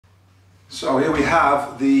So here we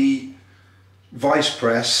have the Vice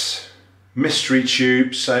Press mystery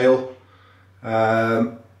tube sale,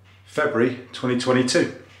 February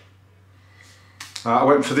 2022. I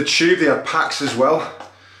went for the tube. They had packs as well.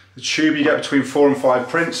 The tube, you get between 4 and 5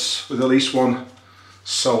 prints with at least one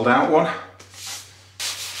sold out one.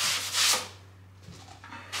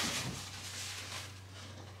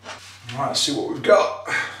 Right, let's see what we've got.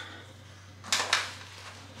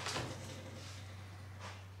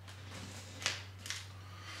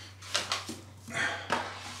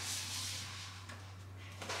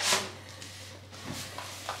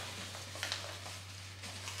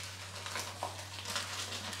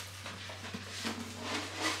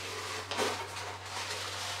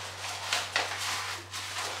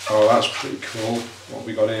 Oh, that's pretty cool. What have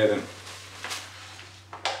we got here then?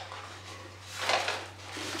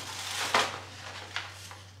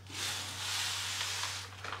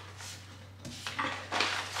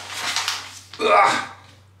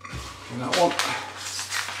 That one.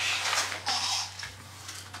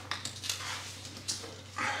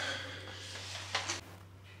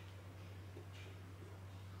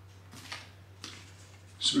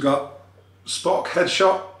 So we got Spock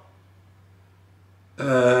headshot,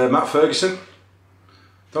 Matt Ferguson.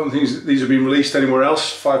 Don't think these have been released anywhere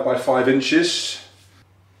else. 5 by 5 inches.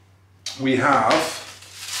 We have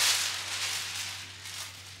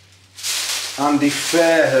Andy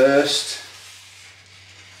Fairhurst,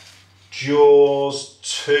 Jaws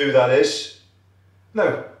 2, that is.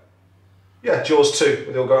 No, yeah, Jaws 2,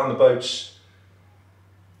 where they'll go out on the boats.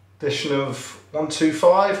 Edition of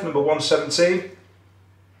 125, number 117.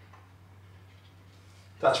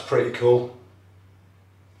 That's pretty cool.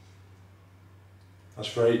 That's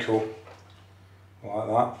very cool. I like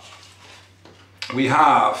that. We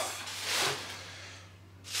have,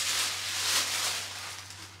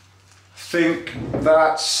 I think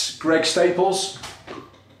that's Greg Staples.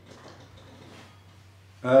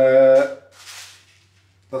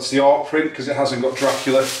 That's the art print because it hasn't got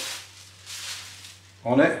Dracular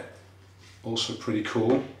on it. Also pretty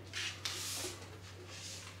cool.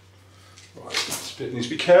 Right, this bit needs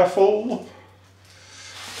to be careful.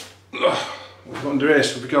 What have we got under here?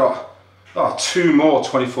 So we've got 2 more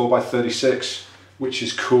 24 by 36, which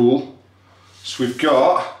is cool. So we've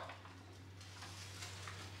got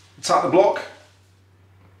Attack the Block,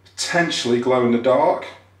 potentially glow in the dark.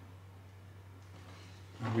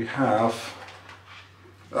 And we have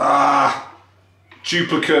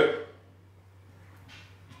duplicate.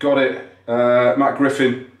 Got it. Matt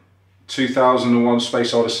Griffin, 2001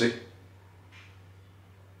 Space Odyssey.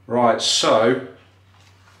 Right, so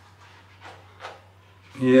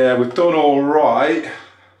yeah, we've done all right.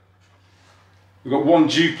 We've got 1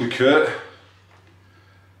 duplicate.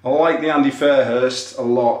 I like the Andy Fairhurst a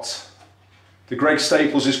lot. The Greg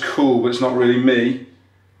Staples is cool, but it's not really me.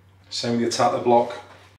 Same with the Attack the Block.